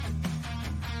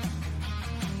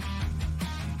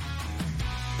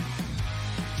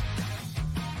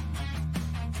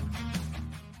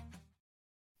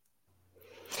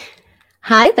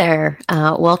Hi there.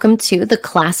 Welcome to the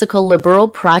Classical Liberal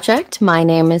Project. My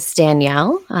name is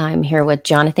Danielle. I'm here with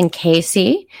Jonathan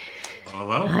Casey.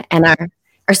 Hello. And our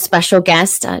special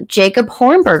guest, Jacob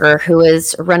Hornberger, who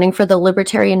is running for the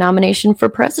Libertarian nomination for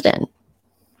president.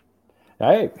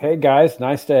 Hey guys,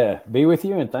 nice to be with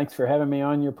you, and thanks for having me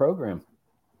on your program.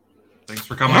 Thanks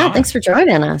for coming on. Thanks for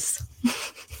joining us.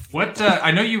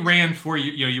 I know you ran for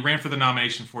you ran for the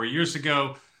nomination 4 years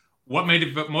ago. What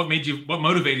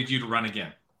motivated you to run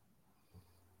again?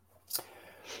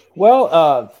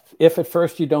 Well, if at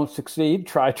first you don't succeed,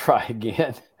 try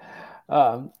again.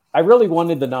 I really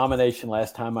wanted the nomination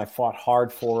last time. I fought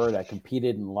hard for it. I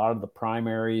competed in a lot of the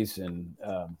primaries, and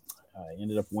I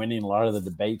ended up winning a lot of the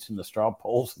debates and the straw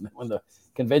polls. And when the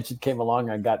convention came along,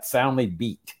 I got soundly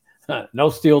beat. No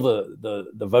steal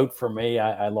the vote for me.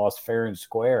 I lost fair and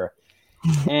square.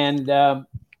 And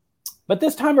but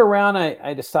this time around,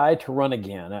 I decided to run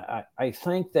again. I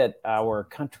think that our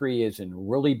country is in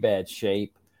really bad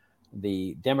shape.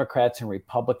 The Democrats and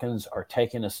Republicans are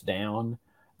taking us down.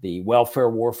 The welfare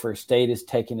warfare state is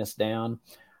taking us down.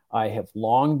 I have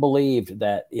long believed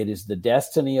that it is the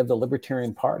destiny of the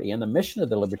Libertarian Party and the mission of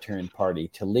the Libertarian Party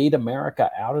to lead America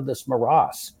out of this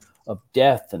morass of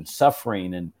death and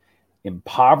suffering and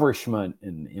impoverishment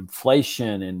and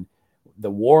inflation and the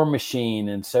war machine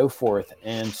and so forth.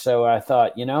 And so I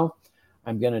thought,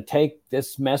 I'm going to take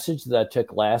this message that I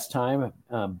took last time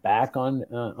back on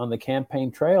the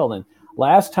campaign trail. And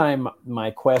last time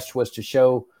my quest was to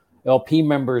show LP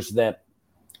members that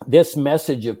this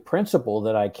message of principle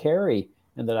that I carry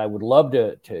and that I would love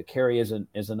to carry as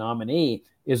a nominee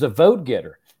is a vote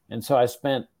getter. And so I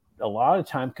spent a lot of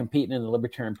time competing in the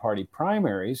Libertarian Party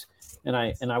primaries, and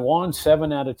I won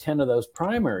 7 out of 10 of those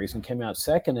primaries and came out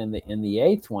second in the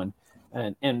 8th one.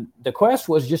 And the quest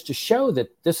was just to show that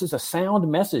this is a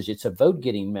sound message. It's a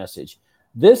vote-getting message.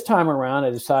 This time around, I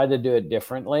decided to do it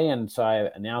differently, and so I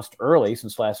announced early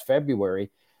since last February.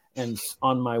 And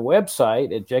on my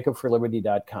website at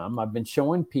jacobforliberty.com, I've been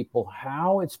showing people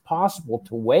how it's possible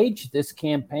to wage this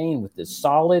campaign with this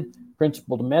solid,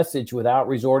 principled message without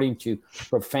resorting to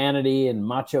profanity and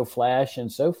macho flash and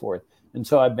so forth. And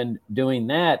so I've been doing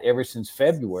that ever since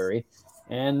February.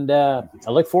 And I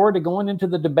look forward to going into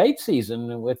the debate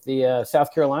season with the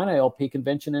South Carolina LP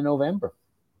convention in November.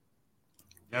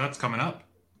 Yeah, that's coming up.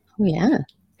 Oh, yeah.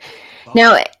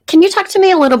 Now, can you talk to me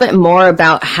a little bit more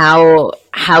about how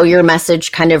your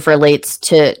message kind of relates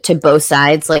to both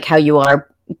sides, like how you are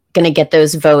going to get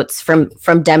those votes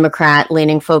from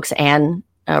Democrat-leaning folks and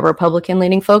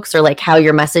Republican-leaning folks, or like how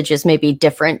your message is maybe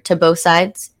different to both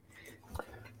sides?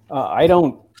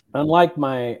 Unlike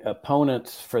my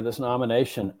opponents for this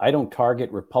nomination, I don't target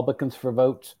Republicans for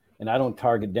votes, and I don't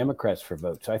target Democrats for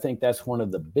votes. I think that's one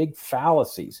of the big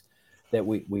fallacies that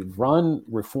we've run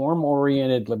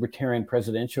reform-oriented libertarian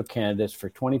presidential candidates for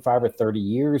 25 or 30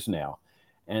 years now.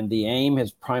 And the aim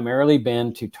has primarily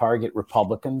been to target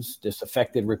Republicans,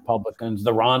 disaffected Republicans,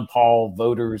 the Ron Paul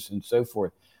voters, and so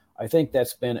forth. I think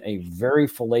that's been a very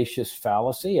fallacious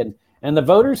fallacy. And the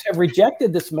voters have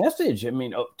rejected this message. I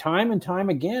mean, time and time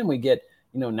again, we get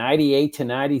 98 to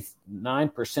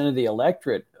 99% of the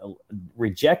electorate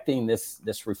rejecting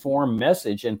this reform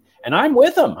message. And I'm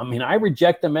with them. I mean, I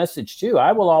reject the message too.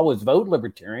 I will always vote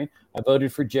Libertarian. I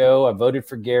voted for Joe. I voted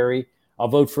for Gary. I'll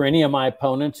vote for any of my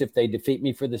opponents if they defeat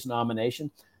me for this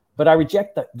nomination. But I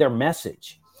reject their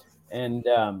message. And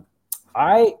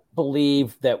I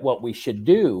believe that what we should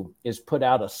do is put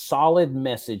out a solid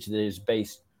message that is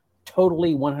based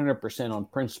totally 100% on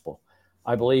principle.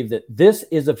 I believe that this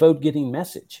is a vote-getting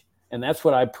message. And that's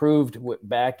what I proved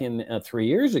back in 3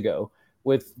 years ago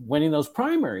with winning those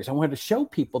primaries. I wanted to show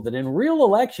people that in real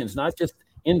elections, not just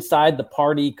inside the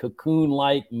party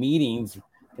cocoon-like meetings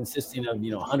consisting of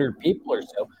 100 people or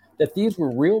so, that these were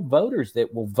real voters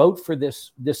that will vote for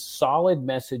this solid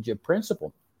message of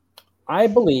principle. I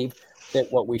believe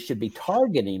that what we should be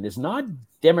targeting is not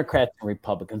Democrats and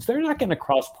Republicans. They're not going to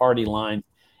cross party lines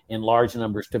in large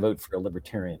numbers to vote for a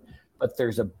Libertarian. But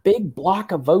there's a big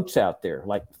block of votes out there,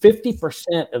 like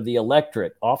 50% of the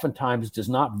electorate oftentimes does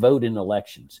not vote in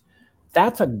elections.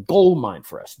 That's a gold mine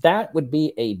for us. That would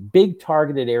be a big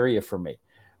targeted area for me.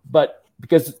 But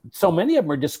because so many of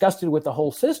them are disgusted with the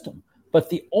whole system. But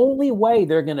the only way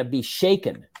they're going to be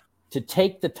shaken to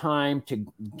take the time to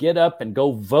get up and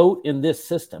go vote in this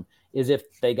system is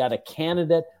if they got a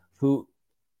candidate who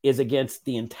is against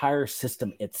the entire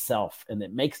system itself, and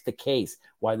it makes the case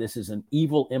why this is an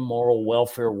evil, immoral,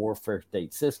 welfare warfare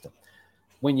state system.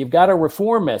 When you've got a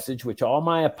reform message, which all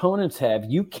my opponents have,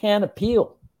 you can't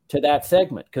appeal to that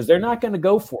segment because they're not going to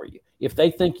go for you if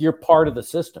they think you're part of the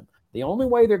system. The only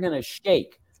way they're going to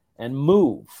shake and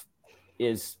move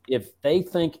is if they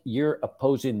think you're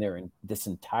opposing this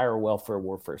entire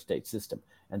welfare state system.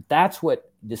 And that's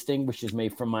what distinguishes me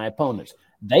from my opponents.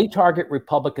 They target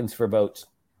Republicans for votes.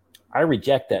 I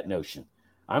reject that notion.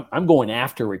 I'm going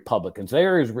after Republicans. They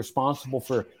are as responsible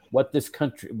for what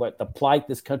the plight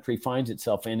this country finds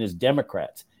itself in as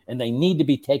Democrats. And they need to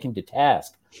be taken to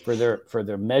task for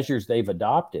their measures they've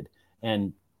adopted.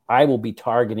 And I will be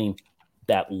targeting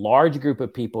that large group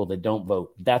of people that don't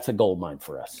vote. That's a goldmine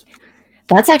for us.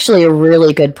 That's actually a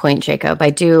really good point, Jacob. I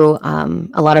do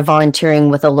a lot of volunteering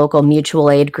with a local mutual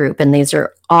aid group, and these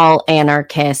are all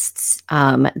anarchists.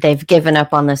 They've given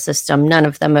up on the system. None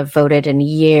of them have voted in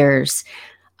years.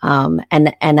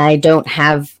 And I don't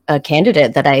have a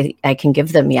candidate that I can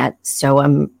give them yet. So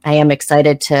I am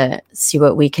excited to see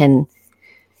what we can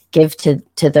give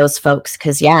to those folks.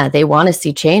 Because, yeah, they want to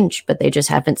see change, but they just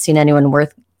haven't seen anyone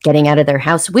worth getting out of their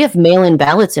house. We have mail-in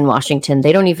ballots in Washington.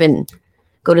 They don't even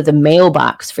go to the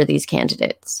mailbox for these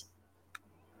candidates.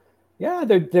 Yeah,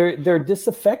 they're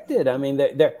disaffected. I mean,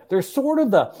 they're sort of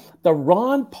the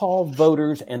Ron Paul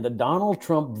voters and the Donald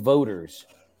Trump voters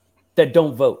that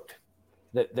don't vote.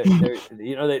 They're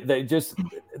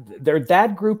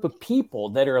that group of people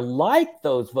that are like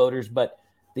those voters, but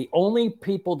the only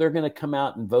people they're going to come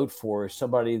out and vote for is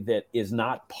somebody that is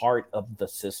not part of the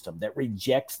system, that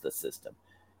rejects the system.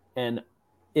 And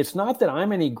it's not that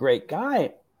I'm any great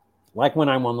guy, like when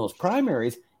I'm on those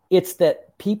primaries, it's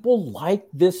that people like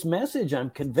this message. I'm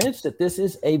convinced that this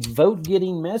is a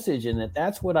vote-getting message and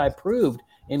that's what I proved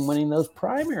in winning those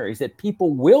primaries, that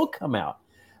people will come out.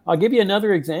 I'll give you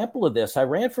another example of this. I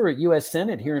ran for a U.S.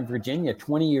 Senate here in Virginia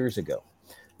 20 years ago.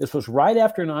 This was right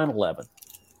after 9/11.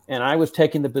 And I was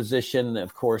taking the position,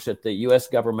 of course, that the U.S.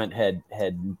 government had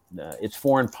its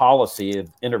foreign policy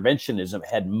of interventionism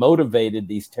had motivated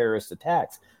these terrorist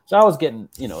attacks. So I was getting,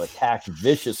 attacked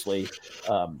viciously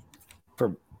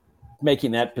for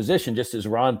making that position, just as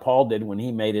Ron Paul did when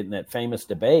he made it in that famous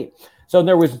debate. So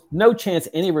there was no chance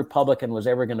any Republican was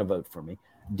ever going to vote for me.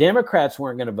 Democrats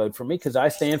weren't going to vote for me because I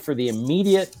stand for the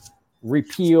immediate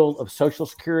repeal of Social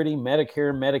Security,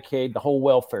 Medicare, Medicaid, the whole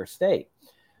welfare state.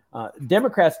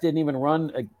 Democrats didn't even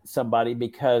run somebody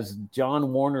because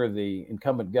John Warner, the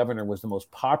incumbent governor, was the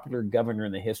most popular governor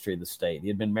in the history of the state. He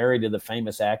had been married to the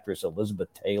famous actress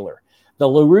Elizabeth Taylor. The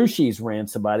LaRouches ran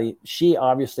somebody. She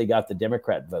obviously got the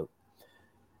Democrat vote.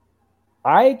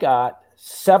 I got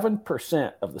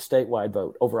 7% of the statewide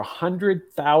vote. Over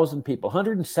 100,000 people,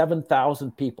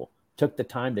 107,000 people took the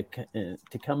time to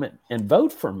come in and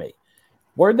vote for me.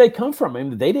 Where'd they come from? I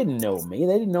mean, they didn't know me.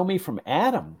 They didn't know me from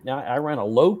Adam. Now, I ran a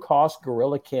low-cost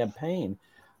guerrilla campaign.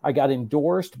 I got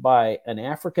endorsed by an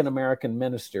African-American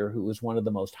minister who was one of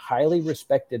the most highly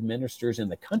respected ministers in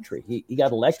the country. He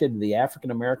got elected to the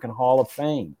African-American Hall of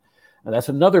Fame. Now, that's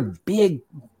another big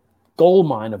gold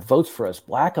mine of votes for us,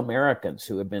 Black Americans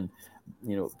who have been,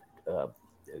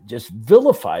 just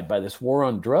vilified by this war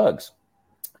on drugs.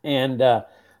 And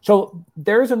so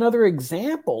there's another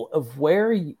example of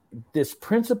where this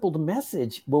principled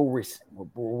message will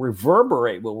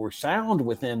reverberate, will resound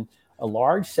within a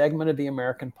large segment of the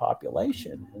American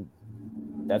population. And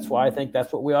that's why I think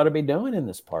that's what we ought to be doing in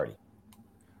this party.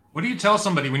 What do you tell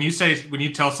somebody when you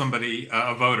tell somebody,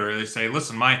 a voter, they say,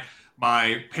 listen,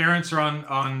 my parents are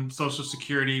on Social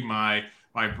Security, my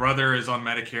brother is on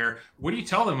Medicare. What do you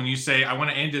tell them when you say, I want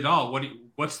to end it all?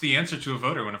 What's the answer to a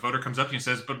voter when a voter comes up to you and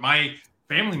says, but my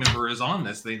family member is on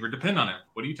this, they depend on it?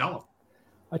 What do you tell them?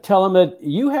 I tell them that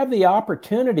you have the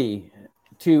opportunity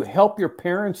to help your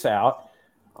parents out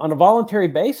on a voluntary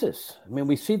basis. I mean,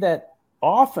 we see that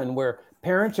often where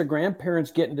parents or grandparents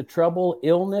get into trouble,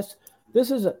 illness.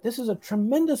 This is a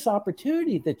tremendous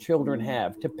opportunity that children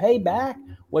have to pay back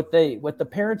what the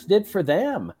parents did for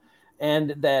them.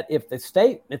 And that if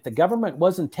the government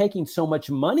wasn't taking so much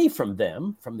money from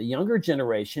them, from the younger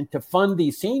generation to fund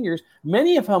these seniors,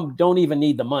 many of them don't even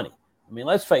need the money. I mean,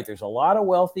 let's face it, there's a lot of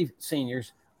wealthy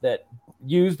seniors that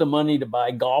use the money to buy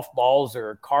golf balls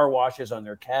or car washes on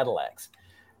their Cadillacs.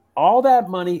 All that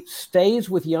money stays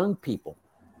with young people.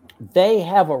 They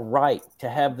have a right to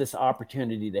have this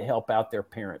opportunity to help out their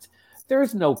parents.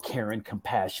 There's no care and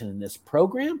compassion in this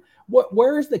program.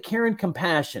 Where's the care and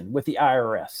compassion with the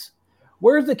IRS?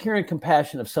 Where's the care and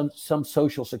compassion of some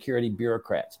Social Security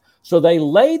bureaucrats? So they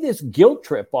lay this guilt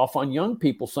trip off on young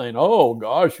people saying, oh,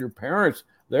 gosh, your parents,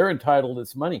 they're entitled to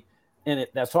this money. And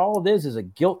that's all it is a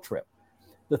guilt trip.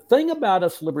 The thing about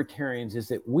us libertarians is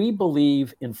that we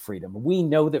believe in freedom. We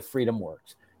know that freedom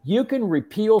works. You can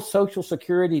repeal Social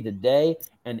Security today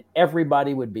and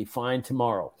everybody would be fine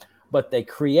tomorrow. but they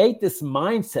create this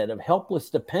mindset of helpless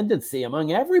dependency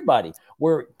among everybody,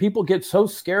 where people get so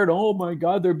scared, oh my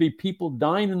God, there'd be people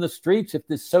dying in the streets if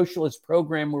this socialist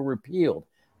program were repealed.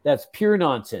 That's pure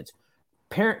nonsense.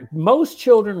 Most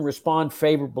children respond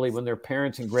favorably when their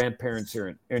parents and grandparents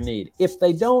are in need. If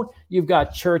they don't, you've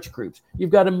got church groups,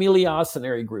 you've got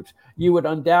ameliocenary groups. You would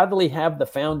undoubtedly have the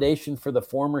foundation for the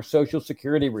former Social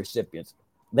Security recipients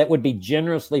that would be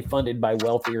generously funded by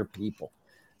wealthier people.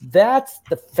 That's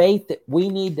the faith that we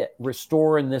need to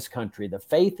restore in this country, the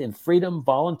faith in freedom,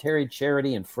 voluntary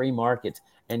charity, and free markets,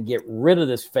 and get rid of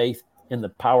this faith in the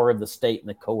power of the state and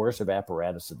the coercive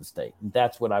apparatus of the state. And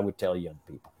that's what I would tell young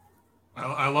people.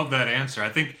 I love that answer. I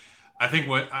think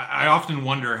what I often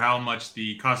wonder how much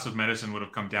the cost of medicine would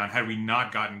have come down had we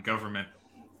not gotten government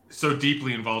so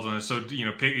deeply involved in this. So,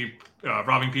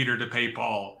 robbing Peter to pay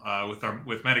Paul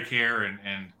with Medicare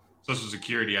and Social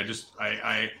Security.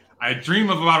 I dream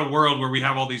about a world where we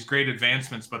have all these great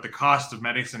advancements, but the cost of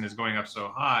medicine is going up so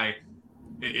high.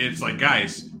 It's like,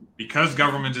 guys, because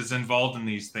government is involved in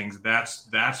these things,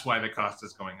 that's why the cost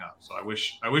is going up. So I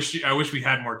wish we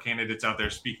had more candidates out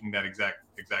there speaking that exact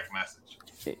message.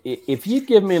 If you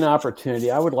give me an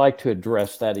opportunity, I would like to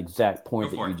address that exact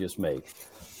point that you just made.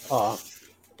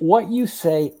 What you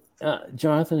say,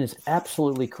 Jonathan, is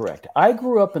absolutely correct. I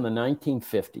grew up in the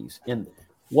 1950s in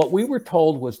what we were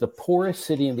told was the poorest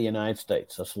city in the United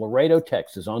States. That's Laredo,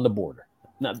 Texas, on the border.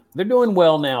 Now, they're doing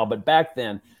well now, but back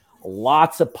then,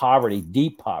 lots of poverty,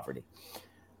 deep poverty.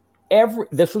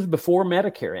 This was before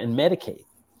Medicare and Medicaid,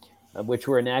 which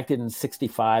were enacted in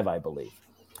 1965, I believe.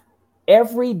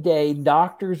 Every day,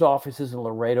 doctors' offices in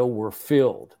Laredo were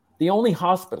filled. The only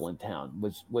hospital in town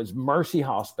was Mercy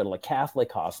Hospital, a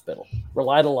Catholic hospital,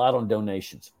 relied a lot on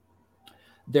donations.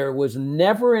 There was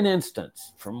never an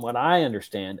instance, from what I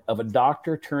understand, of a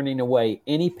doctor turning away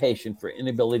any patient for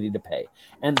inability to pay.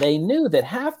 And they knew that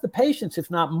half the patients,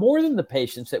 if not more than the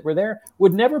patients that were there,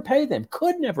 would never pay them,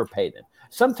 could never pay them.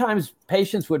 Sometimes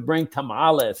patients would bring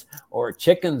tamales or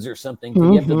chickens or something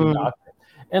to give to the doctor.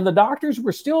 And the doctors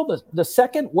were still the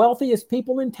second wealthiest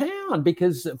people in town,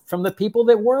 because from the people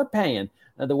that were paying,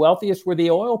 the wealthiest were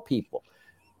the oil people.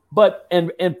 But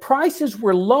and prices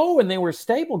were low and they were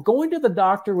stable. Going to the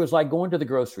doctor was like going to the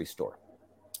grocery store.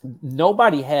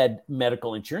 Nobody had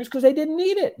medical insurance because they didn't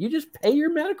need it. You just pay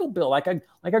your medical bill like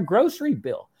a grocery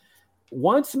bill.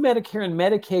 Once Medicare and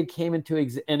Medicaid came into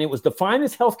and it was the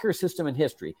finest healthcare system in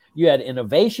history. You had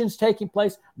innovations taking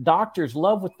place. Doctors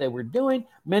loved what they were doing.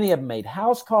 Many of them made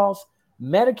house calls.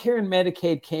 Medicare and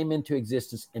Medicaid came into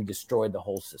existence and destroyed the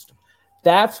whole system.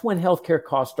 That's when healthcare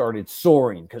costs started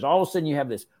soaring, because all of a sudden you have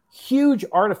this huge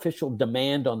artificial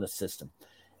demand on the system.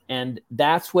 And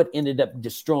that's what ended up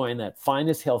destroying that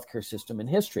finest healthcare system in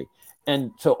history.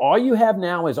 And so all you have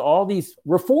now is all these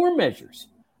reform measures,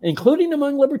 including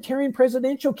among libertarian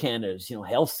presidential candidates,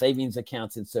 health savings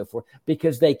accounts and so forth,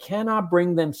 because they cannot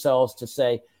bring themselves to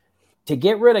say, to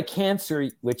get rid of cancer,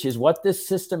 which is what this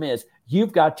system is,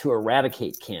 you've got to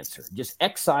eradicate cancer. Just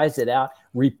excise it out,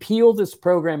 repeal this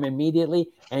program immediately,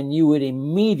 and you would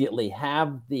immediately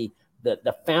have the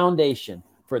foundation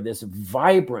for this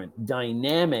vibrant,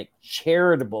 dynamic,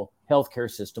 charitable healthcare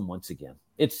system once again.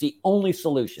 It's the only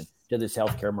solution to this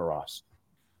healthcare morass.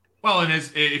 Well, and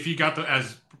if you got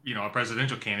as a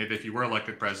presidential candidate, if you were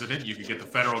elected president, you could get the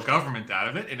federal government out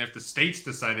of it. And if the states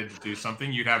decided to do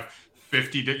something, you'd have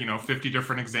 50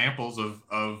 different examples of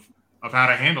how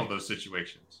to handle those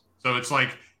situations. So it's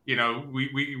like,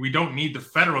 we don't need the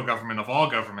federal government of all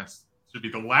governments to be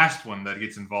the last one that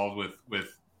gets involved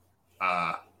with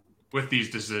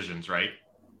these decisions, right?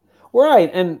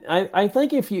 Right. And I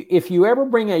think if you ever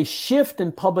bring a shift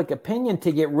in public opinion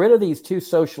to get rid of these two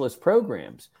socialist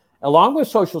programs, along with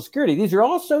Social Security, these are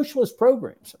all socialist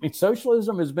programs. I mean,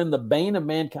 socialism has been the bane of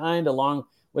mankind, along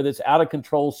with its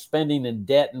out-of-control spending and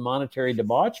debt and monetary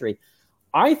debauchery.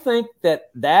 I think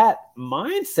that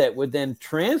mindset would then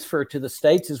transfer to the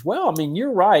states as well. I mean,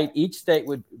 you're right. Each state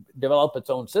would develop its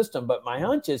own system. But my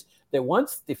hunch is that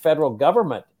once the federal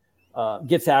government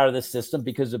gets out of the system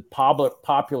because of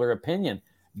popular opinion,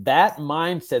 that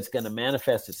mindset's going to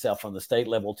manifest itself on the state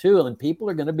level too. And people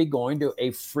are going to be going to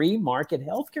a free market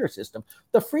healthcare system.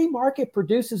 The free market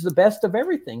produces the best of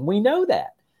everything. We know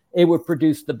that. It would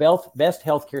produce the best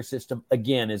healthcare system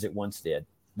again, as it once did,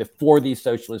 before these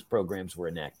socialist programs were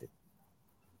enacted.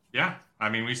 Yeah. I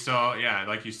mean, we saw,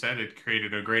 like you said, it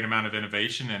created a great amount of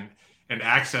innovation and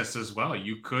access as well.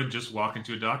 You could just walk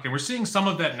into a doctor. And we're seeing some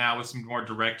of that now with some more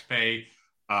direct pay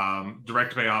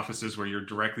offices where you're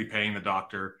directly paying the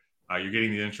doctor. You're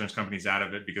getting the insurance companies out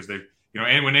of it because they've,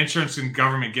 and when insurance and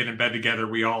government get in bed together,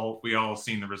 we all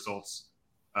seen the results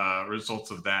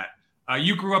of that.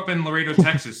 You grew up in Laredo,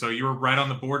 Texas, so you were right on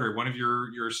the border. One of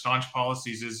your staunch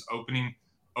policies is opening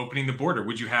the border.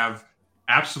 Would you have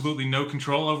absolutely no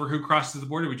control over who crosses the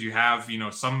border? Would you have,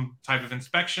 some type of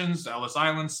inspections, Ellis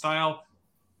Island style?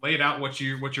 Lay it out what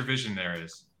your vision there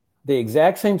is. The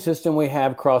exact same system we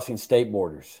have crossing state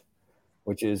borders,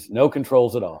 which is no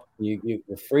controls at all.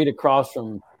 You're free to cross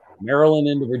from Maryland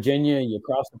into Virginia. You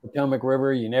cross the Potomac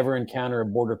River. You never encounter a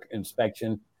border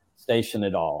inspection station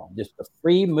at all. Just the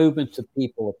free movements of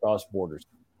people across borders.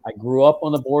 I grew up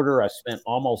on the border. I spent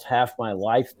almost half my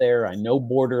life there. I know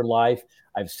border life.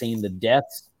 I've seen the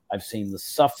deaths. I've seen the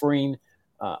suffering.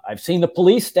 I've seen the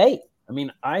police state. I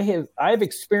mean, I've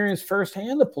experienced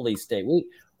firsthand the police state.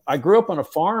 I grew up on a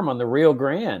farm on the Rio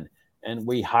Grande, and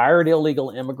we hired illegal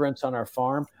immigrants on our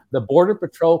farm. The Border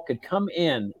Patrol could come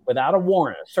in without a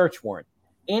warrant, a search warrant,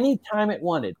 anytime it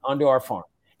wanted onto our farm.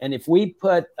 And if we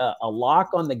put a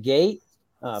lock on the gate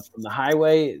from the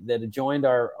highway that adjoined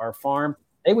our farm,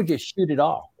 they would just shoot it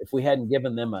off if we hadn't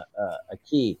given them a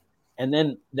key. And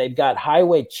then they've got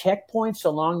highway checkpoints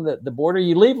along the border.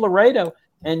 You leave Laredo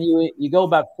and you go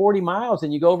about 40 miles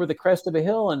and you go over the crest of a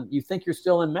hill and you think you're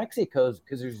still in Mexico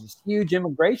because there's this huge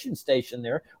immigration station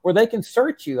there where they can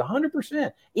search you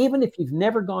 100%, even if you've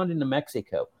never gone into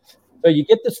Mexico. So you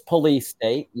get this police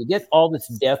state, you get all this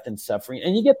death and suffering,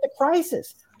 and you get the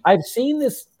crisis. I've seen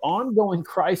this ongoing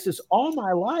crisis all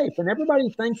my life, and everybody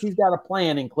thinks he's got a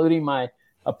plan, including my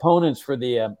opponents for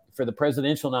the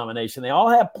presidential nomination. They all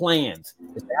have plans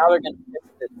as to how they're going to fix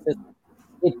this system.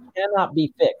 It cannot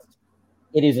be fixed.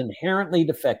 It is inherently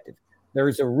defective. There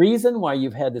is a reason why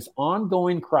you've had this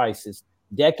ongoing crisis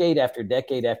decade after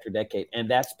decade after decade, and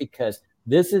that's because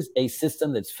this is a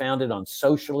system that's founded on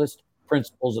socialist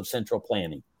principles of central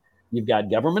planning. You've got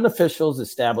government officials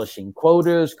establishing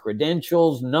quotas,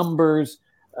 credentials, numbers,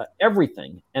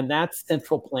 everything, and that's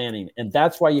central planning, and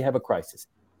that's why you have a crisis.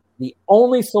 The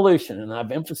only solution, and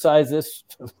I've emphasized this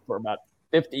for about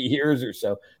 50 years or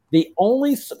so,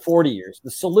 40 years,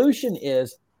 the solution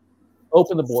is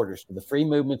open the borders for the free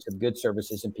movements of goods,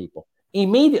 services, and people.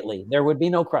 Immediately, there would be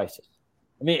no crisis.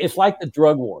 I mean, it's like the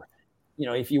drug war. You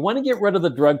know, if you want to get rid of the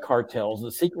drug cartels,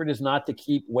 the secret is not to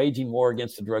keep waging war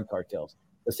against the drug cartels.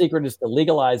 The secret is to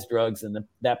legalize drugs, and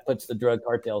that puts the drug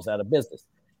cartels out of business.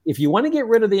 If you want to get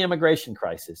rid of the immigration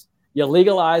crisis, you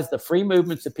legalize the free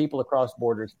movements of people across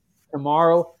borders.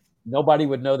 Tomorrow, nobody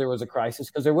would know there was a crisis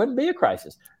because there wouldn't be a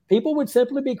crisis. People would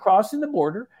simply be crossing the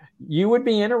border. You would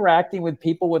be interacting with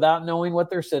people without knowing what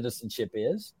their citizenship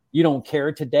is. You don't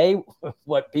care today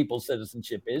what people's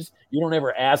citizenship is. You don't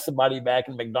ever ask somebody back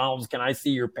in McDonald's, can I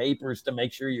see your papers to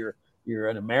make sure you're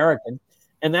an American?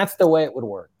 And that's the way it would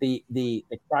work. The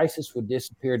crisis would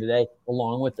disappear today,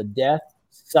 along with the death,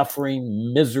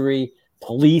 suffering, misery,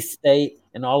 police state,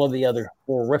 and all of the other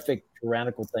horrific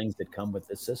tyrannical things that come with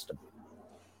this system.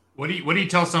 What do you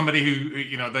tell somebody who,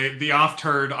 the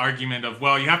oft-heard argument of,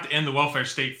 well, you have to end the welfare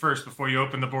state first before you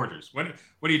open the borders? What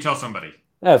do you tell somebody?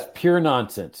 That's pure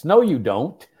nonsense. No, you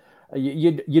don't.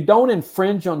 You don't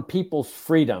infringe on people's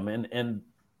freedom. And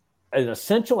an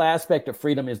essential aspect of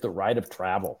freedom is the right of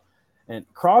travel. And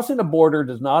crossing a border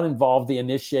does not involve the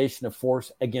initiation of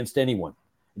force against anyone.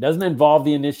 It doesn't involve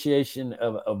the initiation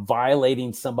of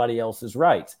violating somebody else's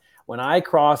rights. When I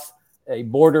cross a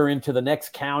border into the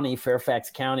next county,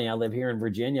 Fairfax County, I live here in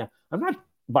Virginia, I'm not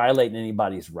violating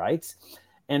anybody's rights.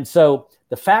 And so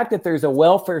the fact that there's a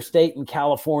welfare state in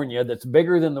California that's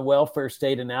bigger than the welfare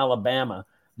state in Alabama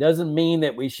doesn't mean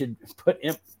that we should put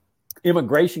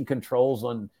immigration controls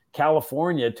on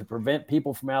California to prevent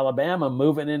people from Alabama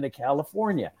moving into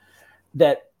California.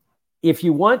 That if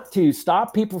you want to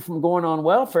stop people from going on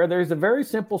welfare, there's a very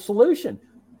simple solution.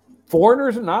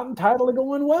 Foreigners are not entitled to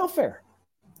go on welfare.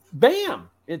 Bam!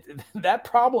 That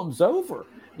problem's over.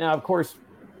 Now, of course,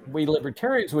 we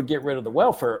libertarians would get rid of the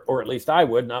welfare, or at least I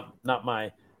would, not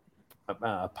my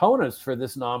opponents for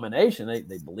this nomination.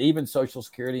 They believe in Social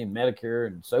Security and Medicare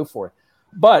and so forth.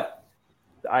 But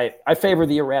I favor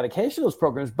the eradication of those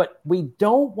programs, but we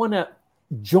don't want to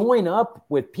join up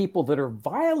with people that are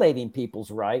violating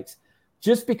people's rights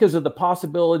just because of the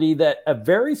possibility that a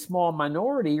very small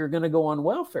minority are going to go on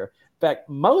welfare. In fact,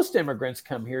 most immigrants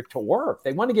come here to work.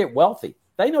 They want to get wealthy.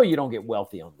 They know you don't get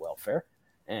wealthy on welfare.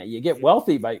 You get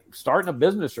wealthy by starting a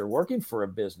business or working for a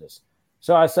business.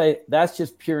 So I say that's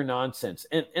just pure nonsense.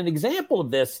 And an example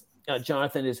of this,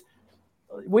 Jonathan, is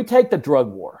we take the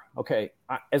drug war. Okay,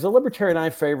 as a libertarian, I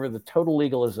favor the total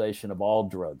legalization of all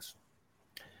drugs.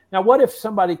 Now, what if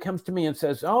somebody comes to me and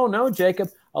says, oh, no, Jacob,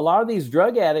 a lot of these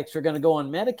drug addicts are going to go on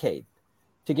Medicaid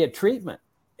to get treatment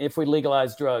if we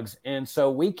legalize drugs. And so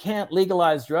we can't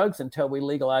legalize drugs until we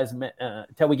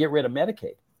get rid of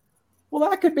Medicaid. Well,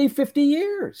 that could be 50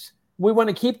 years.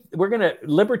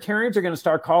 Libertarians are going to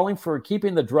start calling for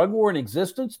keeping the drug war in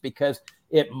existence because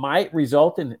it might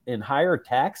result in higher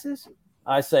taxes.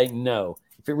 I say no.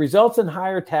 If it results in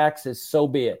higher taxes, so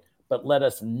be it. But let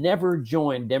us never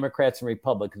join Democrats and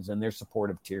Republicans in their support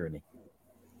of tyranny.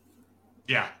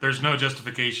 Yeah, there's no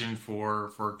justification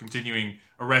for continuing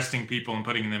arresting people and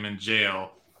putting them in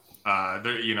jail.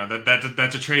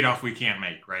 That's a trade-off we can't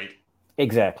make, right?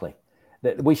 Exactly.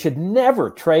 That we should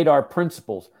never trade our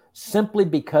principles simply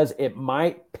because it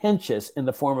might pinch us in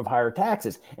the form of higher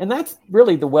taxes. And that's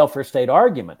really the welfare state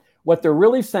argument. What they're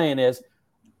really saying is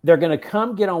they're going to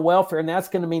come get on welfare, and that's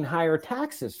going to mean higher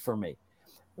taxes for me.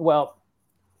 Well,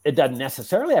 it doesn't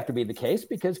necessarily have to be the case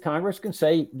because Congress can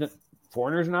say that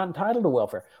foreigners are not entitled to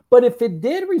welfare. But if it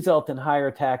did result in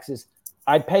higher taxes,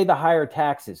 I'd pay the higher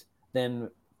taxes than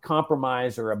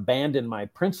compromise or abandon my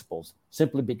principles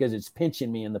simply because it's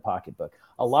pinching me in the pocketbook.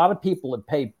 A lot of people have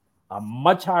paid a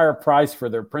much higher price for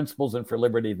their principles and for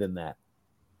liberty than that.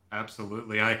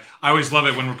 Absolutely. I always love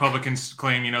it when Republicans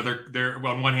claim, they're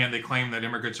on one hand, they claim that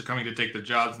immigrants are coming to take their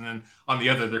jobs. And then on the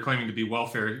other, they're claiming to be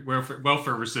welfare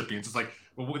recipients. It's like,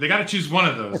 well, they got to choose one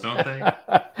of those, don't they?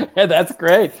 Yeah, that's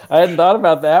great. I hadn't thought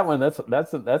about that one.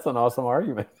 That's an awesome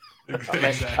argument.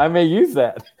 Exactly. I may use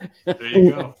that. There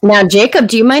you go. Now, Jacob,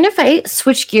 do you mind if I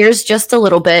switch gears just a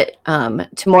little bit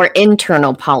to more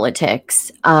internal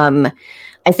politics?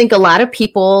 I think a lot of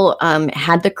people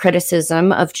had the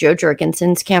criticism of Joe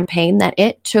Jorgensen's campaign that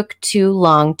it took too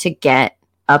long to get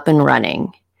up and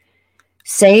running.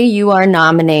 Say you are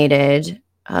nominated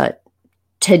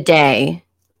today.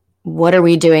 What are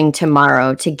we doing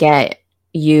tomorrow to get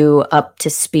you up to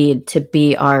speed to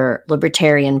be our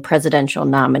Libertarian presidential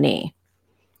nominee?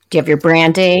 Do you have your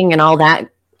branding and all that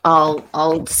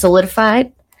all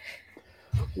solidified?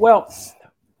 Well,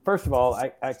 first of all,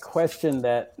 I question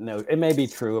that. No, it may be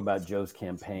true about Joe's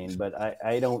campaign, but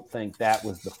I don't think that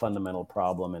was the fundamental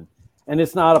problem. And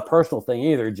it's not a personal thing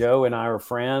either. Joe and I were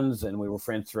friends, and we were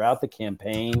friends throughout the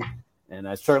campaign. And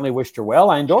I certainly wished her well.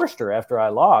 I endorsed her after I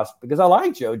lost because I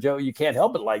like Joe. Joe, you can't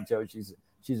help but like Joe. She's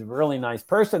a really nice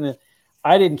person. And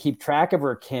I didn't keep track of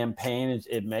her campaign.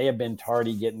 It may have been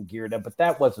tardy getting geared up, but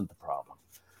that wasn't the problem.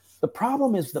 The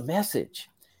problem is the message.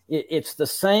 It's the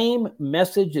same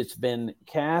message that's been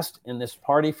cast in this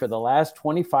party for the last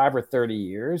 25 or 30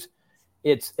 years.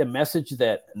 It's a message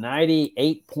that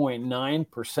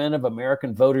 98.9% of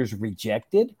American voters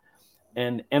rejected.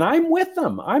 And I'm with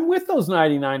them. I'm with those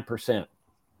 99%.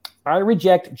 I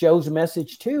reject Joe's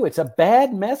message too. It's a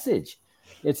bad message.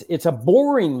 It's a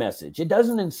boring message. It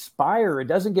doesn't inspire. It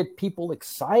doesn't get people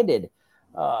excited.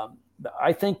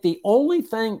 I think the only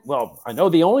thing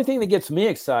that gets me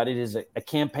excited is a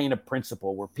campaign of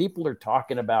principle where people are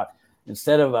talking about,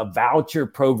 instead of a voucher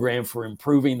program for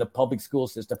improving the public school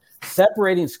system,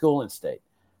 separating school and state.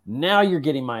 Now you're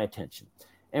getting my attention.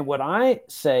 And what I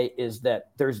say is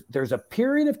that there's a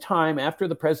period of time after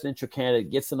the presidential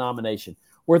candidate gets the nomination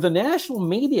where the national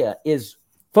media is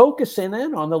focusing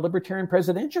in on the Libertarian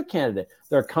presidential candidate.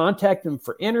 They're contacting them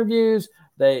for interviews.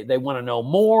 They want to know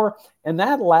more. And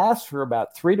that lasts for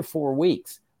about 3 to 4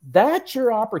 weeks. That's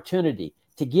your opportunity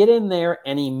to get in there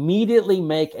and immediately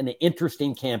make an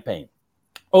interesting campaign.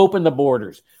 Open the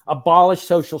borders, abolish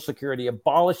Social Security,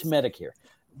 abolish Medicare.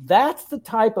 That's the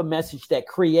type of message that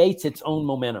creates its own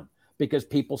momentum because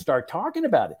people start talking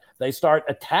about it. They start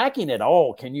attacking it.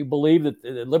 Oh, can you believe that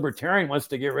the Libertarian wants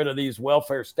to get rid of these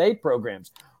welfare state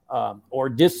programs or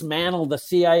dismantle the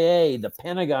CIA, the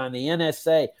Pentagon, the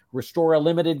NSA, restore a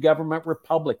limited government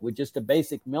republic with just a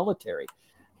basic military?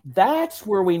 That's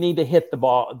where we need to hit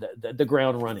the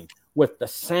ground running with the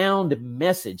sound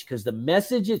message, because the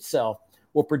message itself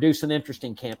will produce an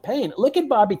interesting campaign. Look at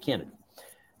Bobby Kennedy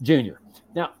Jr.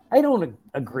 Now, I don't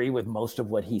agree with most of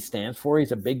what he stands for.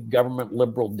 He's a big government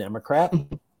liberal Democrat,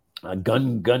 a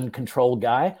gun control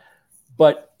guy.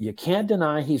 But you can't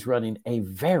deny he's running a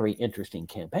very interesting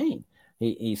campaign.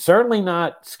 He's certainly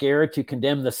not scared to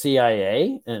condemn the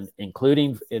CIA, and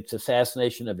including its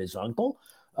assassination of his uncle.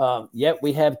 Yet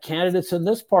we have candidates in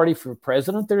this party for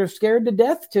president that are scared to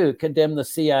death to condemn the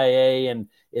CIA and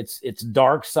its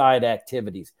dark side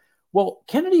activities. Well,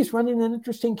 Kennedy's running an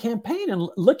interesting campaign, and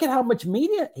look at how much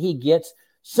media he gets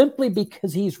simply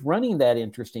because he's running that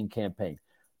interesting campaign.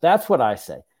 That's what I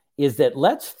say, is that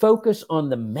let's focus on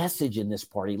the message in this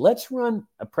party. Let's run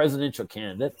a presidential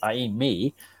candidate, i.e.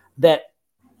 me, that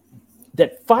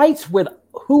fights with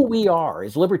who we are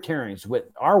as libertarians, with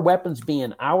our weapons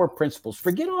being our principles.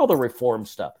 Forget all the reform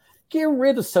stuff. Get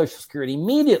rid of Social Security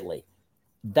immediately.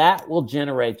 That will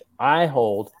generate, I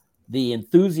hold, the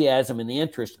enthusiasm and the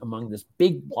interest among this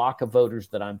big block of voters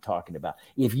that I'm talking about.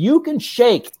 If you can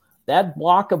shake that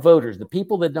block of voters, the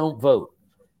people that don't vote,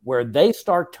 where they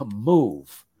start to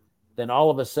move, then all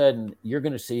of a sudden you're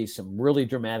going to see some really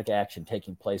dramatic action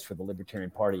taking place for the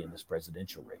Libertarian Party in this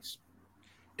presidential race.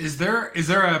 Is there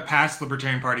a past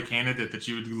Libertarian Party candidate that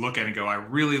you would look at and go, I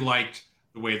really liked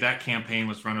the way that campaign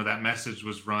was run or that message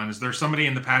was run? Is there somebody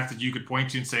in the past that you could point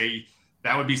to and say,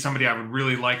 that would be somebody I would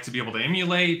really like to be able to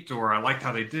emulate, or I liked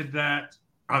how they did that,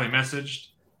 how they messaged?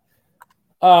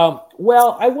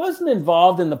 Well, I wasn't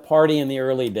involved in the party in the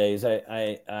early days.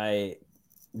 I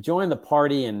joined the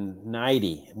party in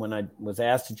 '90 when I was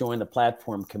asked to join the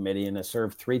platform committee, and I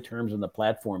served 3 terms in the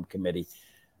platform committee.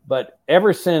 But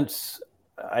ever since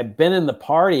I've been in the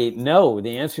party, no.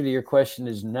 The answer to your question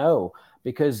is no,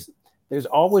 because there's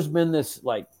always been this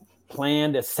like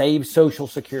plan to save Social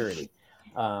Security,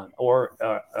 or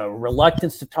a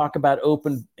reluctance to talk about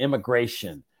open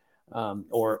immigration,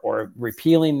 or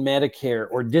repealing Medicare,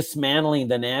 or dismantling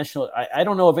the national. I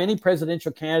don't know of any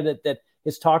presidential candidate that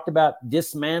has talked about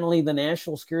dismantling the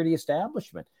national security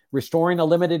establishment, restoring a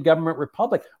limited government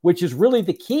republic, which is really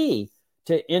the key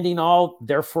to ending all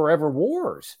their forever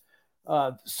wars.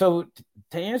 So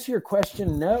to answer your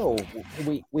question, no,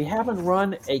 we haven't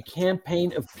run a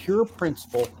campaign of pure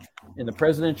principle in the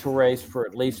presidential race for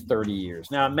at least 30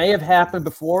 years. Now, it may have happened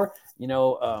before,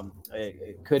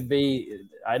 it could be.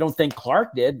 I don't think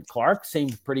Clark did. Clark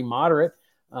seemed pretty moderate.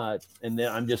 And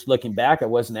then I'm just looking back. I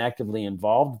wasn't actively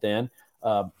involved then.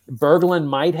 Berglund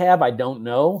might have, I don't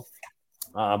know.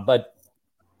 But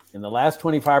in the last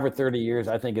 25 or 30 years,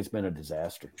 I think it's been a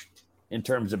disaster in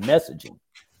terms of messaging.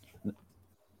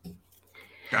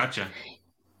 Gotcha.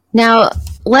 Now,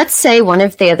 let's say one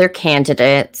of the other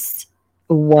candidates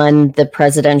won the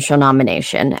presidential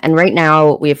nomination. And right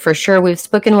now, we've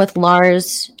spoken with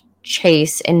Lars,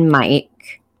 Chase, and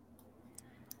Mike.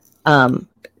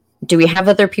 Do we have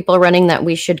other people running that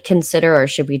we should consider, or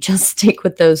should we just stick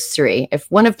with those 3?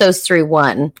 If one of those 3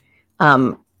 won,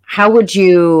 how would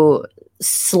you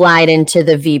slide into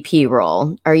the VP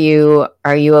role? Are you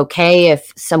okay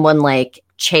if someone like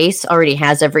Chase already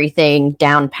has everything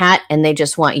down pat and they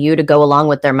just want you to go along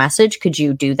with their message? Could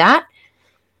you do that?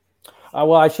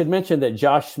 Well, I should mention that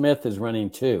Josh Smith is running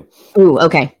too. Ooh,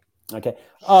 okay. Okay.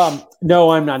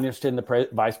 No, I'm not interested in the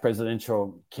vice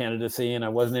presidential candidacy, and I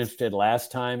wasn't interested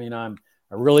last time. I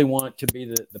really want to be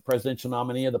the presidential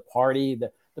nominee of the party.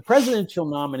 The presidential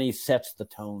nominee sets the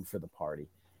tone for the party.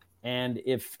 And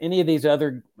if any of these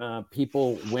other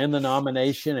people win the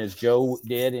nomination, as Joe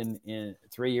did in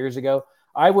 3 years ago,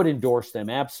 I would endorse them,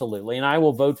 absolutely. And I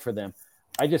will vote for them.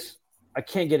 I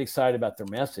can't get excited about their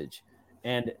message.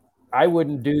 And I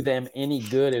wouldn't do them any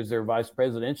good as their vice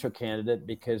presidential candidate,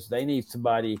 because they need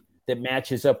somebody that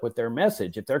matches up with their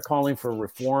message. If they're calling for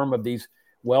reform of these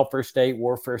welfare state,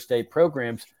 warfare state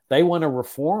programs, they want a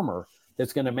reformer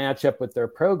that's going to match up with their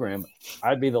program.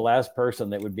 I'd be the last person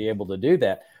that would be able to do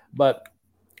that. But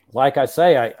like I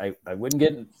say, I wouldn't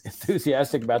get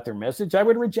enthusiastic about their message. I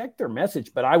would reject their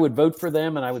message, but I would vote for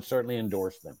them, and I would certainly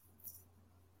endorse them.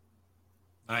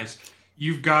 Nice.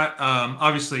 You've got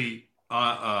obviously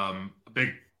a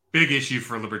big issue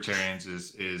for libertarians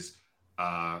is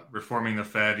reforming the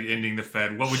Fed, ending the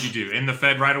Fed. What would you do? End the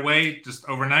Fed right away, just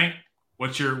overnight?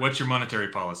 What's your monetary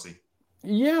policy?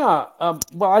 Yeah,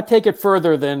 well, I take it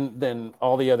further than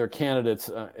all the other candidates.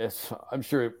 I'm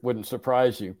sure it wouldn't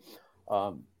surprise you.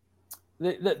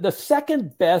 The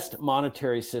second best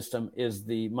monetary system is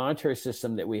the monetary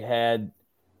system that we had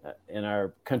in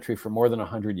our country for more than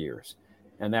 100 years.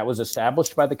 And that was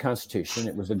established by the Constitution.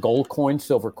 It was a gold coin,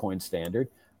 silver coin standard.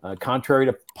 Contrary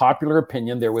to popular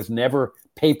opinion, there was never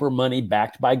paper money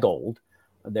backed by gold.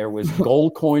 There was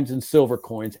gold coins and silver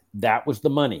coins. That was the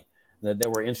money.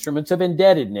 There were instruments of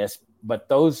indebtedness, but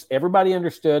everybody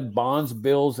understood bonds,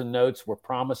 bills, and notes were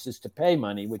promises to pay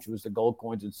money, which was the gold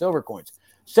coins and silver coins.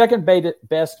 Second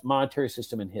best monetary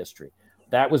system in history.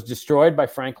 That was destroyed by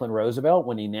Franklin Roosevelt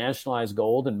when he nationalized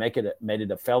gold and made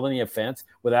it a felony offense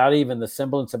without even the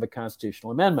semblance of a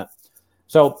constitutional amendment.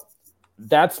 So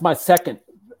that's my second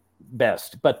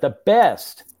best. But the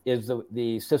best is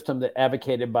the system that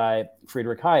advocated by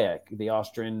Friedrich Hayek, the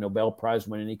Austrian Nobel Prize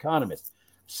winning economist.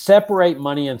 Separate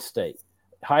money and state.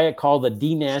 Hayek called the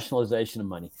denationalization of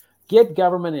money. Get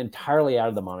government entirely out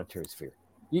of the monetary sphere.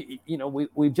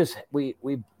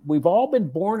 We've all been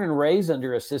born and raised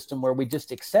under a system where we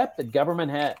just accept that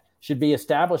government should be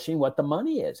establishing what the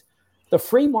money is. The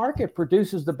free market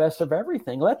produces the best of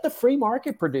everything. Let the free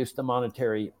market produce the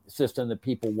monetary system that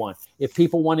people want. If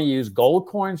people want to use gold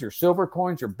coins or silver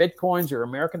coins or Bitcoins or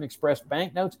American Express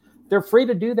banknotes, they're free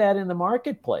to do that in the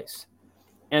marketplace.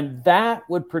 And that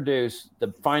would produce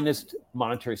the finest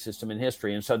monetary system in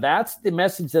history. And so that's the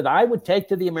message that I would take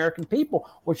to the American people,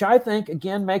 which I think,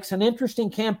 again, makes an interesting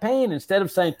campaign. Instead of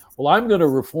saying, well, I'm going to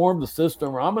reform the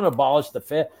system or I'm going to abolish the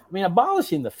Fed. I mean,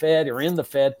 abolishing the Fed or in the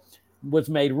Fed was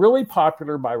made really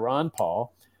popular by Ron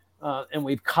Paul. And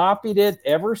we've copied it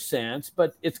ever since.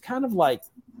 But it's kind of like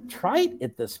trite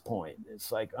at this point.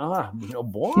 It's like,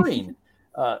 boring.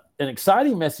 An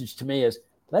exciting message to me is,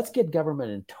 let's get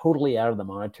government totally out of the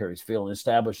monetary field and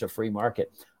establish a free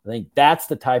market. I think that's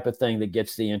the type of thing that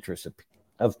gets the interest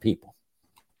of people.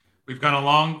 We've gone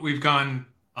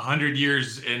 100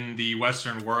 years in the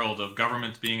Western world of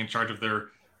governments being in charge of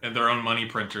their own money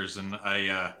printers, and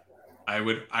I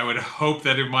would hope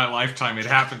that in my lifetime it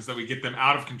happens that we get them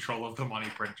out of control of the money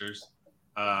printers.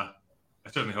 I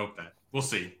certainly hope that. We'll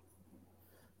see.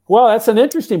 Well, that's an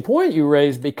interesting point you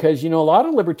raised because, a lot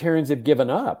of libertarians have given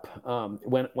up.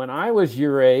 When I was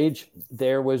your age,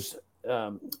 there was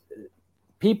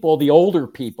people, the older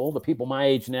people, the people my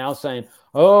age now saying,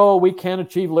 oh, we can't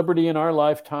achieve liberty in our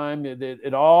lifetime.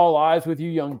 It all lies with you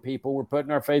young people. We're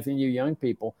putting our faith in you young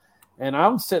people. And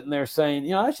I'm sitting there saying,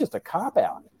 that's just a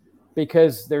cop-out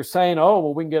because they're saying, oh,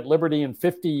 well, we can get liberty in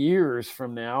 50 years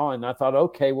from now. And I thought,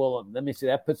 okay, well, let me see.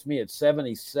 That puts me at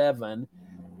 77.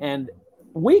 And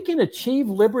we can achieve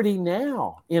liberty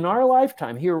now in our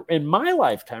lifetime, here in my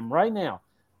lifetime right now.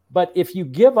 But if you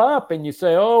give up and you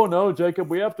say, oh, no, Jacob,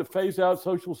 we have to phase out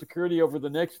Social Security over the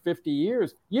next 50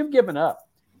 years, you've given up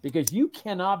because you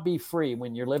cannot be free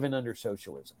when you're living under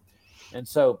socialism. And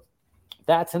so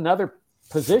that's another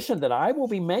position that I will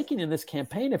be making in this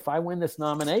campaign if I win this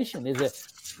nomination is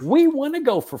that we want to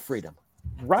go for freedom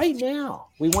right now.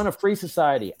 We want a free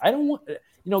society. I don't want...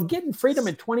 getting freedom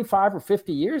in 25 or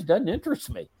 50 years doesn't interest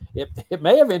me. It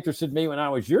may have interested me when I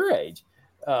was your age,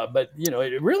 but,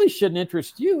 it really shouldn't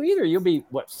interest you either. You'll be,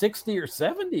 60 or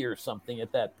 70 or something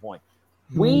at that point.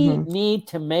 We need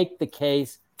to make the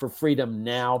case for freedom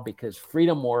now because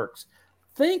freedom works.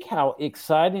 Think how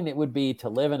exciting it would be to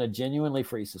live in a genuinely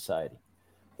free society.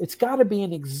 It's got to be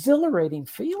an exhilarating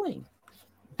feeling.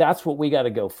 That's what we got to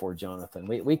go for, Jonathan.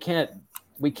 We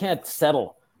can't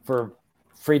settle for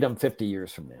freedom 50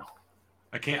 years from now.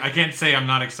 I can't say I'm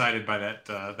not excited by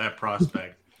that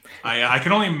prospect. I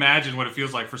can only imagine what it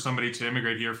feels like for somebody to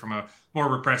immigrate here from a more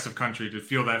repressive country to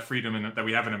feel that freedom that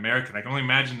we have in America. I can only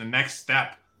imagine the next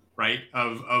step, right,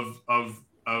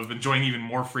 of enjoying even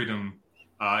more freedom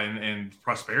and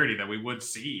prosperity that we would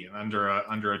see under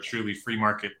a truly free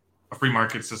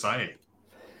market society.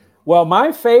 Well,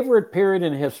 my favorite period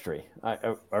in history,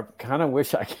 I kind of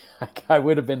wish I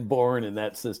would have been born in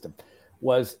that system,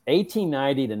 was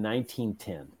 1890 to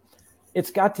 1910.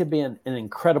 It's got to be an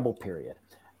incredible period,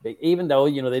 even though,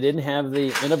 they didn't have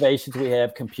the innovations we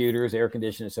have, computers, air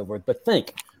conditioning, and so forth. But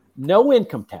think, no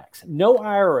income tax, no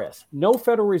IRS, no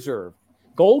Federal Reserve,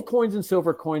 gold coins and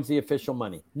silver coins, the official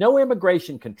money, no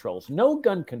immigration controls, no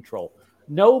gun control,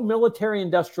 no military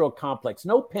industrial complex,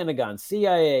 no Pentagon,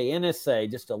 CIA,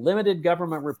 NSA, just a limited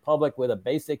government republic with a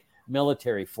basic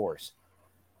military force.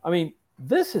 I mean,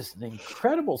 this is an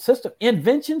incredible system.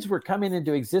 Inventions were coming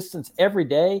into existence every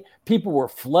day. People were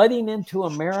flooding into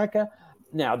America.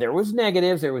 Now, there was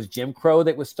negatives. There was Jim Crow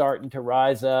that was starting to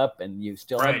rise up, and you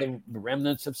still had the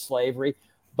remnants of slavery.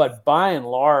 But by and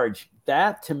large,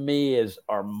 that to me is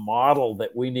our model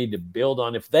that we need to build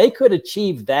on. If they could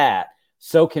achieve that,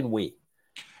 so can we.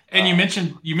 And you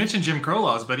mentioned Jim Crow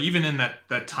laws, but even in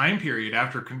that time period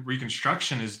after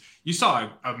Reconstruction, you saw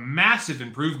a massive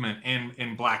improvement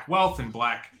in Black wealth and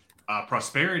Black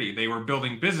prosperity. They were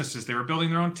building businesses, they were building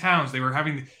their own towns, they were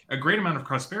having a great amount of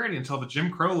prosperity until the Jim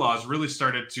Crow laws really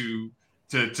started to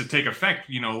take effect.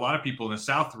 A lot of people in the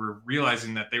South were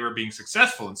realizing that they were being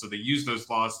successful, and so they used those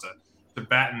laws to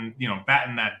batten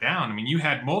that down. I mean, you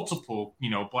had multiple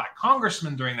Black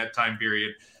congressmen during that time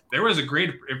period. There was a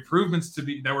great improvements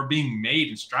that were being made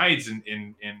and strides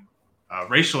in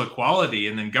racial equality,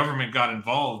 and then government got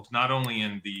involved not only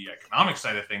in the economic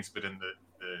side of things, but in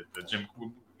the Jim.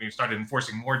 We started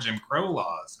enforcing more Jim Crow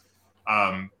laws,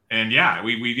 and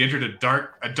we entered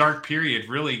a dark period,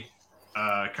 really,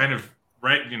 kind of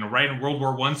right in World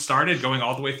War I started, going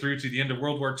all the way through to the end of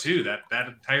World War II. That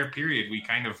entire period, we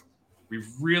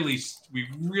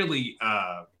really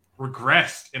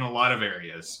regressed in a lot of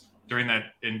areas during that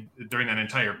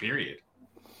entire period.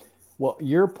 Well,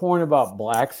 your point about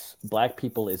black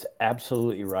people is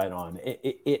absolutely right on.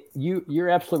 You're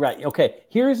absolutely right. Okay,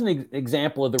 here's an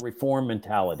example of the reform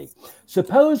mentality.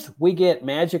 Suppose we get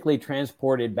magically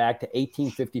transported back to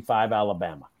 1855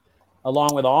 Alabama, along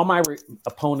with all my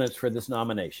opponents for this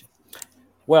nomination.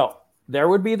 Well, there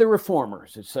would be the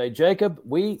reformers that say, Jacob,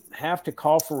 we have to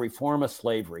call for reform of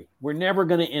slavery. We're never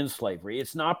going to end slavery.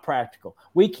 It's not practical.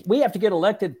 We have to get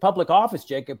elected public office,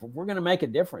 Jacob, if we're going to make a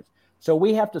difference. So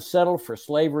we have to settle for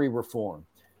slavery reform,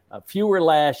 fewer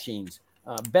lashings,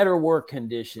 better work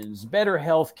conditions, better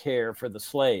health care for the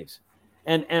slaves.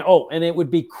 And it would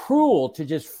be cruel to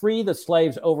just free the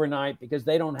slaves overnight because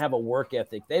they don't have a work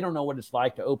ethic. They don't know what it's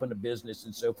like to open a business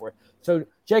and so forth. So,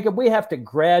 Jacob, we have to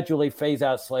gradually phase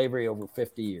out slavery over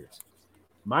 50 years.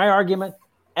 My argument,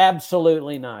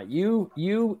 absolutely not.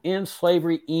 You end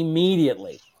slavery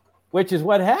immediately, which is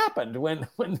what happened when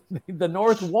the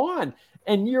North won.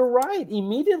 And you're right.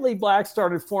 Immediately, blacks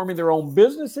started forming their own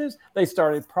businesses. They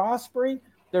started prospering.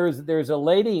 There's a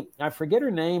lady, I forget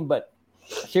her name, but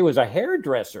she was a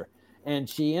hairdresser, and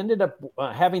she ended up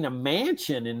having a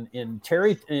mansion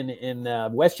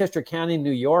in Westchester County,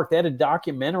 New York. They had a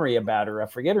documentary about her. I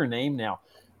forget her name now,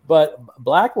 but a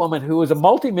black woman who was a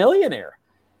multimillionaire,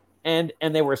 and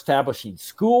they were establishing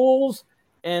schools.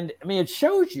 And I mean, it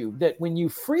shows you that when you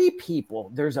free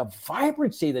people, there's a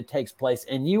vibrancy that takes place.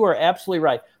 And you are absolutely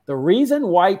right. The reason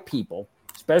white people,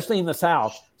 especially in the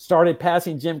South, started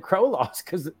passing Jim Crow laws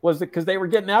was because they were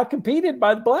getting outcompeted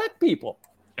by the black people.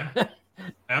 Yeah,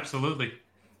 absolutely.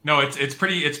 No, it's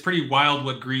pretty wild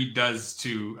what greed does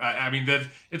to.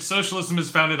 It's socialism is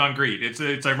founded on greed.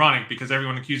 It's ironic because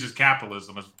everyone accuses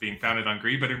capitalism of being founded on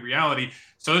greed, but in reality,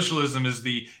 socialism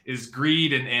is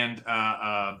greed and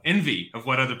envy of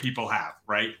what other people have.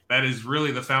 Right. That is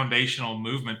really the foundational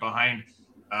movement behind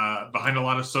a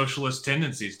lot of socialist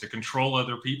tendencies to control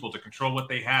other people, to control what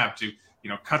they have, to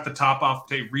cut the top off,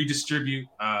 to redistribute.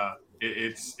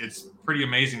 It's pretty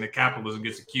amazing that capitalism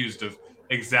gets accused of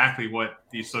exactly what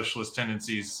these socialist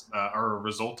tendencies are a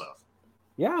result of.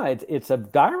 Yeah, it's a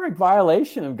direct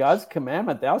violation of God's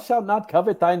commandment, thou shalt not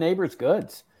covet thy neighbor's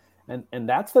goods. And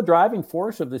that's the driving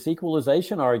force of this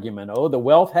equalization argument. Oh, the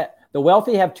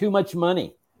wealthy have too much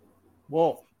money.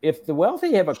 Well, if the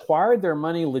wealthy have acquired their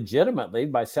money legitimately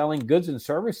by selling goods and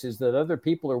services that other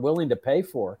people are willing to pay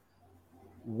for,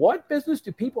 what business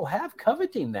do people have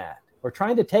coveting that or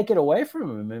trying to take it away from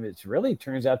them? And it really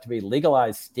turns out to be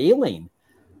legalized stealing.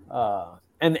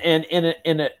 And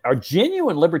in a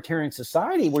genuine libertarian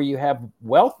society where you have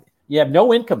wealth, you have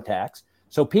no income tax,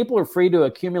 so people are free to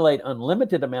accumulate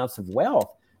unlimited amounts of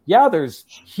wealth. Yeah, there's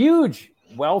huge,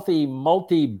 wealthy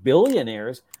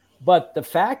multi-billionaires, but the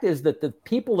fact is that the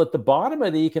people at the bottom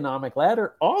of the economic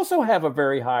ladder also have a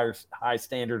very high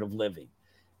standard of living.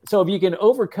 So if you can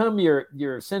overcome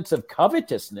your sense of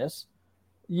covetousness,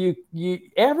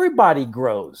 everybody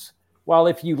grows. While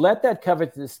if you let that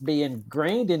covetousness be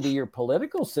ingrained into your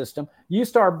political system, you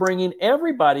start bringing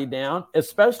everybody down,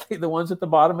 especially the ones at the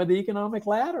bottom of the economic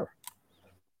ladder.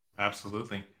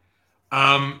 Absolutely.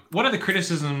 One of the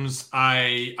criticisms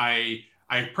I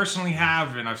personally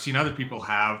have, and I've seen other people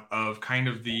have, of kind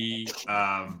of the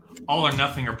all or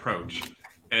nothing approach,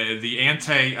 the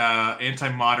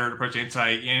anti-moderate approach,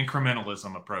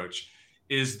 anti-incrementalism approach,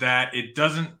 is that it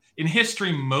doesn't. In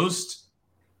history, most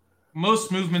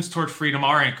movements toward freedom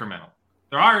are incremental.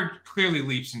 There are clearly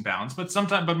leaps and bounds,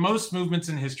 but most movements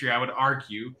in history, I would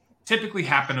argue, typically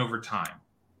happen over time.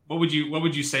 What would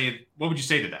you say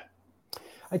to that?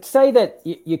 I'd say that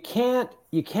you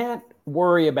can't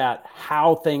worry about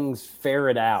how things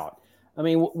ferret out. I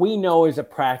mean, we know as a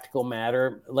practical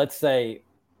matter, let's say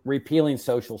repealing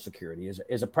Social Security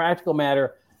is a practical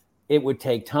matter. It would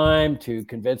take time to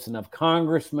convince enough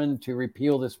congressmen to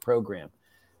repeal this program.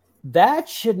 That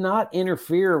should not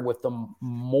interfere with the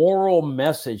moral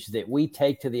message that we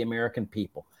take to the American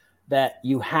people, that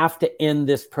you have to end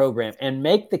this program and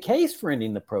make the case for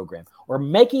ending the program, or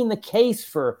making the case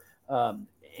for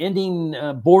ending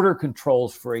border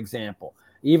controls, for example,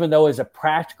 even though as a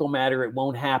practical matter, it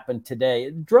won't happen today.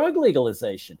 Drug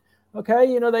legalization.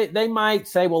 Okay, they might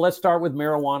say, well, let's start with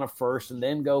marijuana first and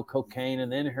then go cocaine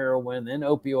and then heroin, then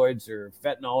opioids or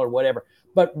fentanyl or whatever.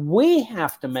 But we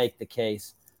have to make the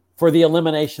case for the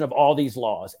elimination of all these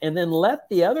laws and then let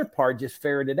the other part just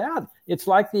ferret it out. It's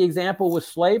like the example with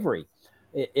slavery.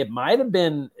 It might have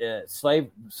been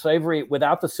slavery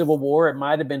without the Civil War. It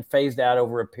might have been phased out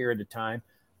over a period of time.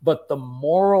 But the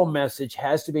moral message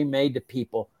has to be made to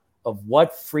people of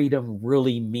what freedom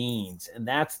really means. And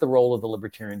that's the role of the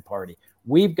Libertarian Party.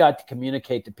 We've got to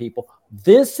communicate to people,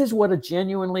 this is what a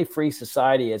genuinely free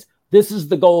society is. This is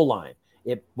the goal line.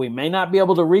 We may not be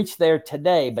able to reach there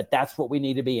today, but that's what we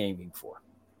need to be aiming for.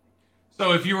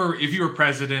 So if you were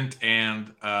president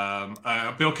and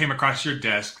a bill came across your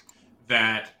desk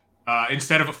that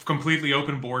instead of completely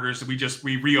open borders,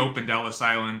 we reopened Ellis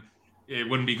Island, it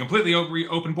wouldn't be completely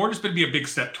open borders, but it'd be a big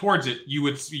step towards it. You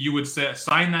would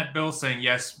sign that bill saying,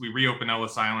 yes, we reopen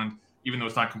Ellis Island, even though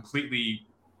it's not completely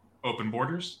open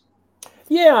borders?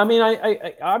 Yeah, I mean,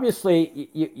 I obviously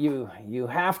you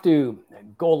have to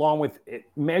go along with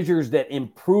measures that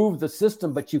improve the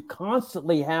system, but you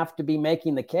constantly have to be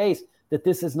making the case that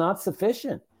this is not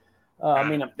sufficient. I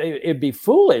mean, it'd be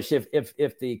foolish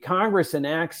if the Congress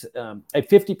enacts a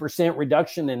 50%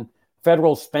 reduction in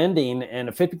federal spending and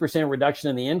a 50% reduction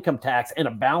in the income tax and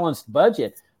a balanced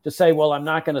budget to say, well, I'm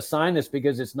not going to sign this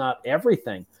because it's not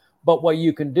everything. But what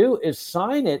you can do is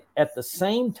sign it at the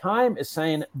same time as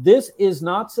saying, this is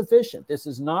not sufficient. This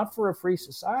is not for a free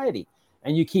society.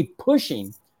 And you keep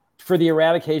pushing for the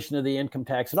eradication of the income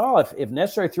tax at all, if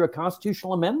necessary, through a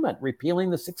constitutional amendment, repealing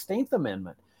the 16th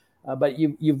Amendment. But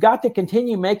you've got to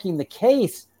continue making the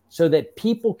case so that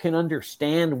people can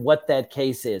understand what that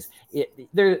case is.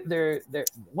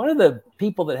 One of the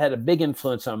people that had a big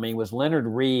influence on me was Leonard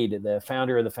Read, the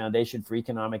founder of the Foundation for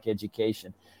Economic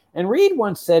Education. And Read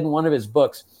once said in one of his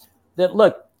books that,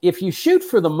 look, if you shoot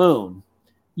for the moon,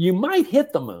 you might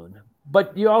hit the moon,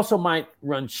 but you also might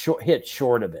hit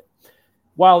short of it.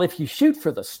 While if you shoot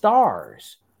for the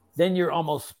stars, then you're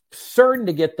almost certain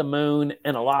to get the moon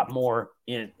and a lot more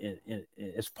in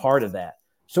as part of that.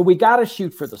 So we got to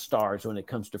shoot for the stars when it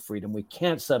comes to freedom. We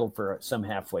can't settle for some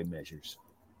halfway measures.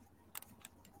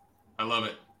 I love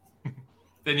it.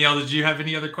 Danielle, did you have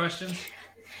any other questions?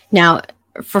 Now,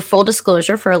 for full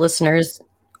disclosure for our listeners,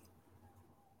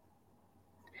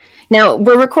 now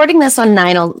we're recording this on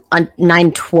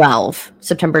 9/12,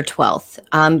 September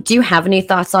 12th. Do you have any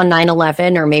thoughts on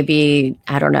 9/11 or maybe,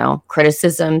 I don't know,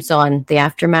 criticisms on the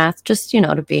aftermath? Just,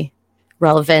 to be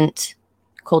relevant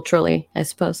culturally, I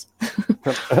suppose.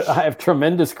 I have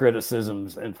tremendous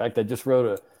criticisms. In fact, I just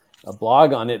wrote a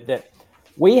blog on it, that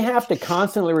we have to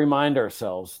constantly remind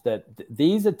ourselves that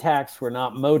these attacks were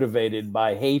not motivated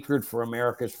by hatred for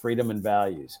America's freedom and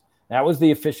values. That was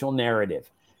the official narrative.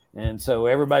 And so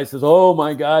everybody says, oh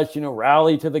my gosh,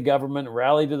 rally to the government,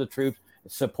 rally to the troops,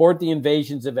 support the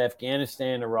invasions of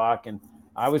Afghanistan and Iraq. And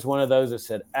I was one of those that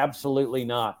said, absolutely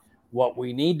not. What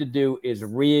we need to do is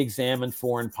re-examine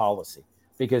foreign policy,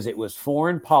 because it was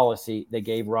foreign policy that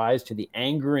gave rise to the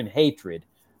anger and hatred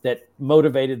that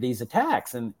motivated these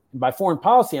attacks. And by foreign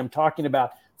policy, I'm talking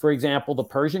about, for example, the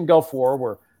Persian Gulf War,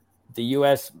 where the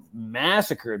U.S.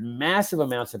 massacred massive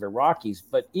amounts of Iraqis,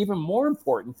 but even more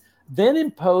important, then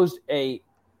imposed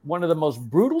one of the most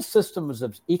brutal systems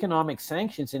of economic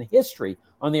sanctions in history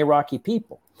on the Iraqi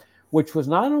people, which was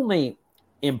not only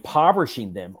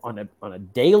impoverishing them on a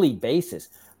daily basis,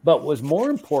 but was more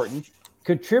important,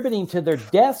 contributing to their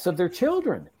deaths of their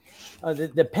children.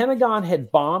 The Pentagon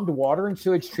had bombed water and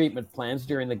sewage treatment plants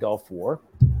during the Gulf War,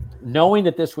 knowing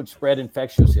that this would spread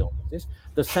infectious illnesses.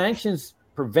 The sanctions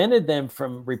prevented them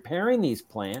from repairing these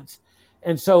plants.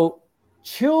 And so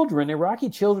Iraqi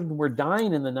children were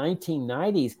dying in the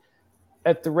 1990s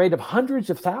at the rate of hundreds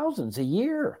of thousands a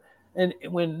year. And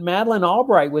when Madeleine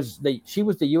Albright she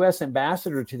was the U.S.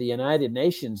 ambassador to the United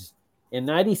Nations in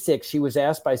 96, she was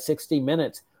asked by 60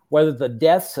 Minutes whether the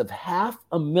deaths of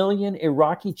 500,000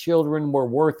 Iraqi children were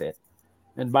worth it.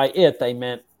 And by it, they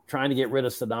meant trying to get rid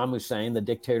of Saddam Hussein, the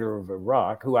dictator of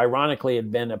Iraq, who ironically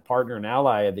had been a partner and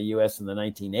ally of the U.S. in the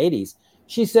 1980s.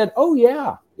 She said, oh,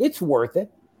 yeah, it's worth it.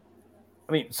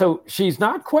 I mean, so she's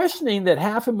not questioning that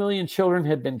 500,000 children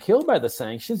had been killed by the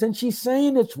sanctions, and she's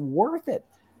saying it's worth it.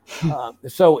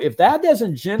 So if that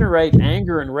doesn't generate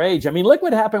anger and rage, I mean, look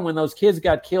what happened when those kids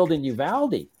got killed in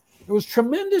Uvalde. There was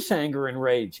tremendous anger and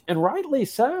rage, and rightly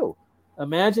so.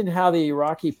 Imagine how the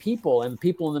Iraqi people and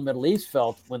people in the Middle East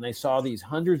felt when they saw these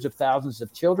hundreds of thousands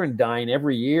of children dying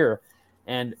every year.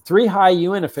 And 3 high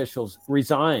UN officials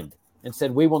resigned and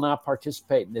said, we will not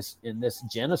participate in this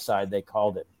genocide, they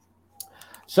called it.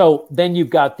 So then you've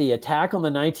got the attack on the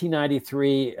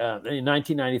 1993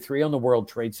 on the World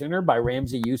Trade Center by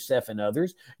Ramzi Youssef and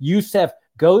others. Youssef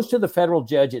goes to the federal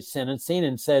judge at sentencing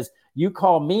and says, you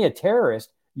call me a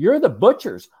terrorist, you're the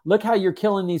butchers. Look how you're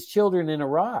killing these children in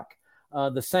Iraq.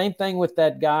 The same thing with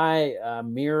that guy,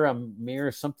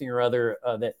 Mir something or other,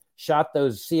 that shot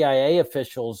those CIA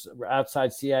officials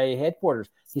outside CIA headquarters.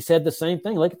 He said the same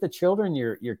thing. Look at the children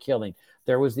you're killing.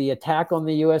 There was the attack on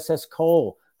the USS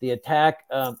Cole, the attack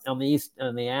on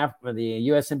the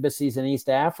U.S. embassies in East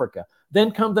Africa.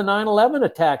 Then come the 9/11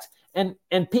 attacks, and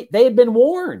they had been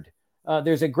warned.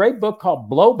 There's a great book called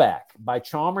Blowback by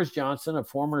Chalmers Johnson, a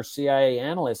former CIA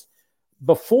analyst.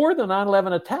 Before the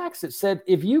 9/11 attacks, it said,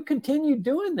 if you continue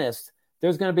doing this,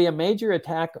 there's going to be a major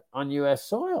attack on U.S.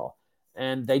 soil.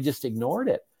 And they just ignored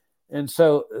it. And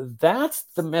so that's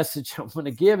the message I'm going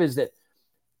to give, is that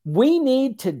we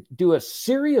need to do a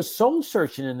serious soul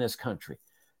searching in this country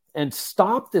and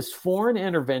stop this foreign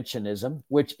interventionism,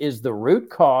 which is the root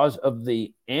cause of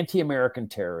the anti-American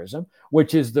terrorism,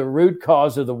 which is the root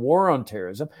cause of the war on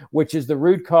terrorism, which is the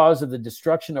root cause of the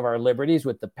destruction of our liberties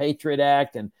with the Patriot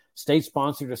Act and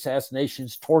state-sponsored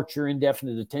assassinations, torture,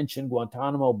 indefinite detention,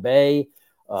 Guantanamo Bay.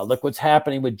 Look what's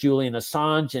happening with Julian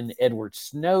Assange and Edward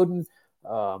Snowden.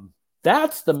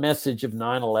 That's the message of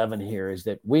 9/11 here, is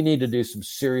that we need to do some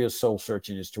serious soul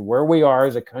searching as to where we are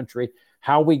as a country,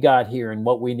 how we got here, and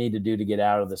what we need to do to get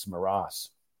out of this morass.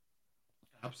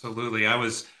 Absolutely. I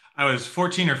was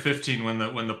 14 or 15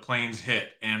 when the planes hit,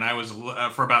 and I was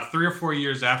for about 3 or 4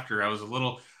 years after, I was a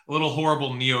little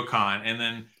horrible neocon, and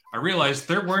then I realized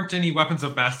there weren't any weapons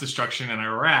of mass destruction in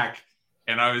Iraq,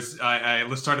 and I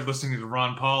started listening to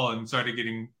Ron Paul and started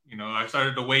getting, I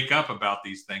started to wake up about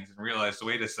these things and realized,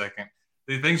 wait a second,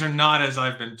 the things are not as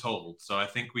I've been told. So I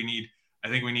think we need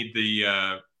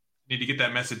to get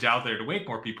that message out there to wake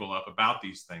more people up about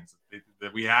these things,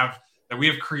 that we have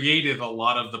created a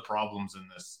lot of the problems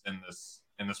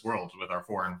in this world with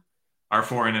our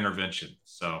foreign intervention.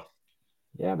 So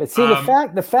yeah, but see,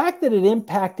 the fact that it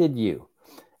impacted you,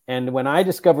 and when I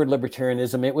discovered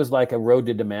libertarianism, it was like a road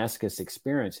to Damascus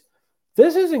experience.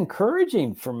 This is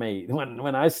encouraging for me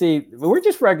when I see we're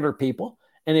just regular people,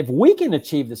 and if we can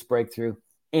achieve this breakthrough,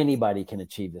 anybody can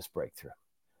achieve this breakthrough.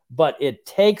 But it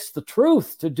takes the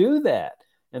truth to do that.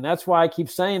 And that's why I keep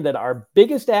saying that our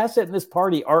biggest asset in this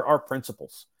party are our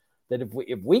principles. That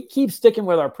if we keep sticking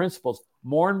with our principles,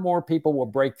 more and more people will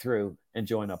break through and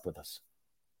join up with us.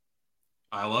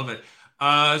 I love it.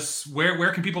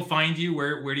 Where can people find you?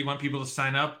 Where do you want people to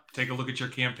sign up? Take a look at your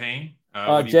campaign.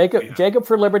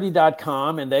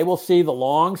 JacobForLiberty.com, and they will see the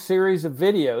long series of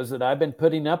videos that I've been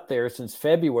putting up there since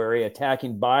February,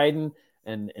 attacking Biden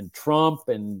and Trump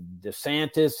and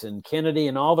DeSantis and Kennedy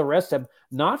and all the rest of them,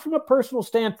 not from a personal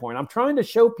standpoint. I'm trying to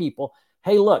show people,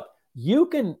 hey, look, you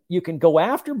can go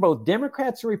after both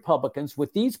Democrats and Republicans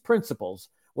with these principles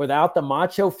without the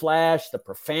macho flash, the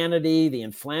profanity, the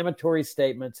inflammatory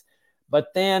statements.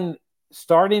 But then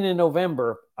starting in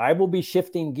November, I will be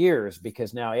shifting gears,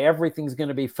 because now everything's going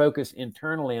to be focused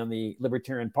internally on the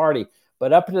Libertarian Party.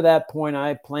 But up to that point,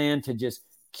 I plan to just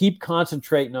keep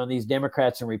concentrating on these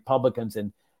Democrats and Republicans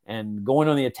and going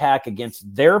on the attack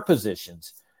against their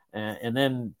positions, and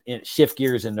then shift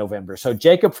gears in November. So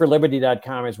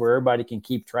JacobForLiberty.com is where everybody can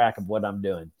keep track of what I'm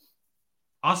doing.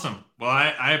 Awesome. Well,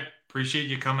 I appreciate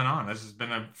you coming on. This has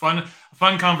been a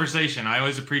fun conversation. I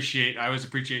always appreciate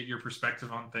your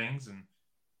perspective on things,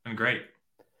 and great.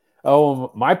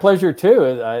 Oh, my pleasure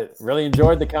too. I really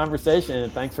enjoyed the conversation,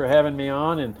 and thanks for having me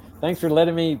on, and thanks for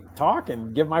letting me talk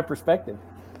and give my perspective.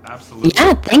 Absolutely.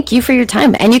 Yeah, thank you for your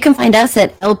time. And you can find us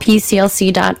at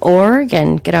lpclc.org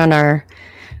and get on our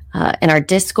in our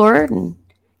Discord and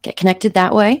get connected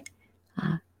that way.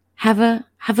 Have a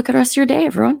good rest of your day,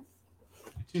 everyone.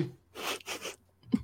 You too.